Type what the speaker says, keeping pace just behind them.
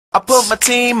put my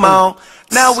team on.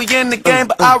 Now we in the game,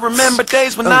 but I remember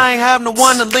days when I ain't have no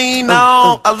one to lean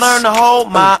on. I learned to hold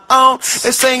my own.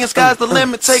 They saying sky's the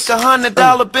limit. Take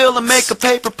 $100 bill and make a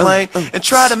paper plane and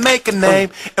try to make a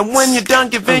name. And when you're done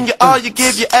giving you all, you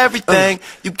give you everything.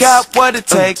 You got what it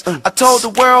takes. I told the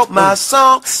world my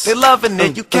song, they loving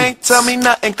it. You can't tell me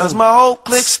nothing, cause my whole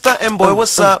clique's stuntin'. Boy,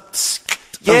 what's up?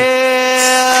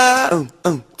 Yeah.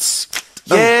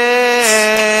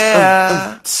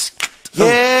 Yeah.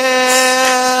 Yeah.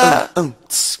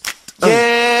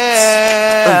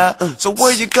 Yeah. So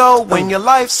where you go when your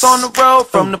life's on the road?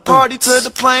 From the party to the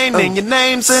plane and your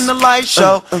name's in the light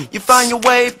show. You find your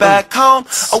way back home,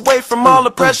 away from all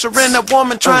the pressure in that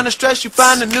woman trying to stress you.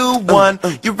 Find a new one,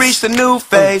 you reach the new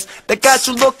phase that got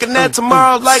you looking at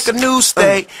tomorrow like a new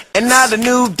state and not a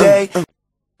new day.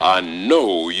 I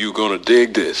know you gonna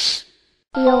dig this.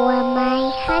 You're my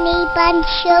honey bun,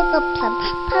 sugar plum,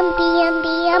 pumpy.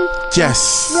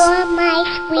 Yes. You're my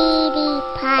sweetie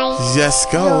pie. Yes,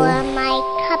 go. You're my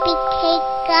cupcake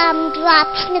gumdrop,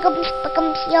 snickums,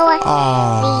 spickums. You're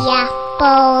the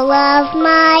apple of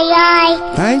my eye.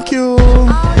 Thank you.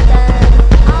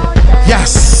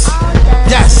 Yes.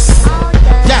 Yes.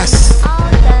 Yes.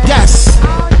 Yes.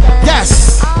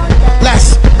 Yes.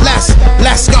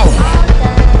 Let's go.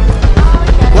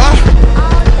 What?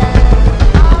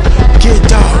 Get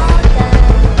down.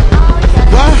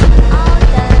 What?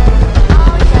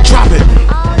 Drop it.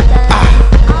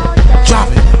 Drop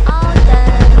it.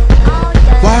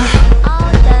 What?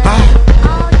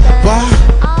 What?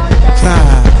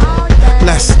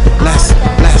 Let's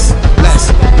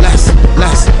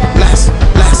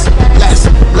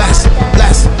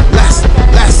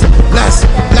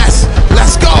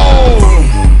go.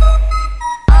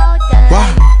 What?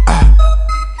 What?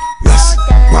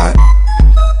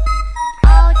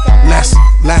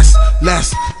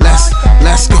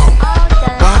 Let's go.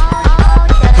 What?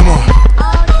 Come on.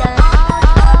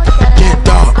 Get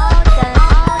dark.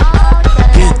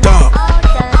 Get dark.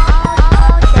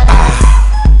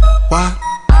 What?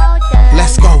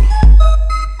 Let's go.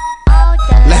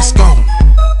 Let's go.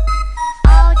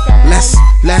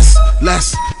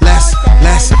 Let's